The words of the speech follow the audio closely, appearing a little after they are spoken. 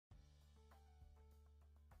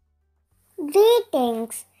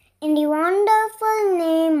Greetings in the wonderful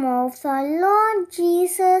name of our Lord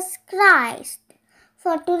Jesus Christ.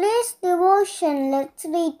 For today's devotion, let's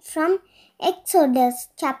read from Exodus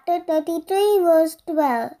chapter 33 verse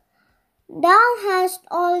 12. Thou hast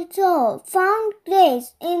also found grace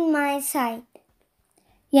in my sight.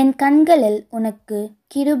 என் கண்களில் உனக்கு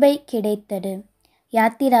கிருபை கிடைத்தது.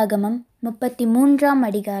 யாத்திராகமம் 33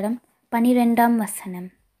 அதிகாரம் 12 வசனம்.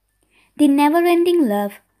 The never-ending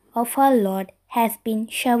love of our Lord has been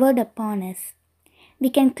showered upon us. We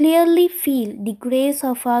can clearly feel the grace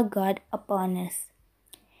of our God upon us.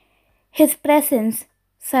 His presence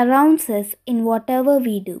surrounds us in whatever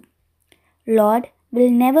we do. Lord will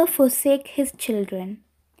never forsake His children.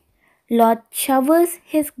 Lord showers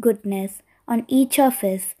His goodness on each of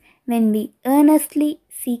us when we earnestly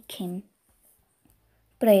seek Him.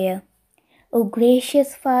 Prayer. O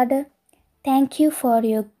gracious Father, thank you for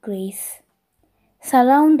your grace.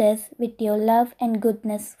 Surround us with your love and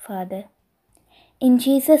goodness, Father. In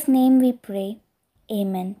Jesus' name we pray.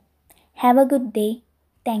 Amen. Have a good day.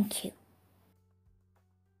 Thank you.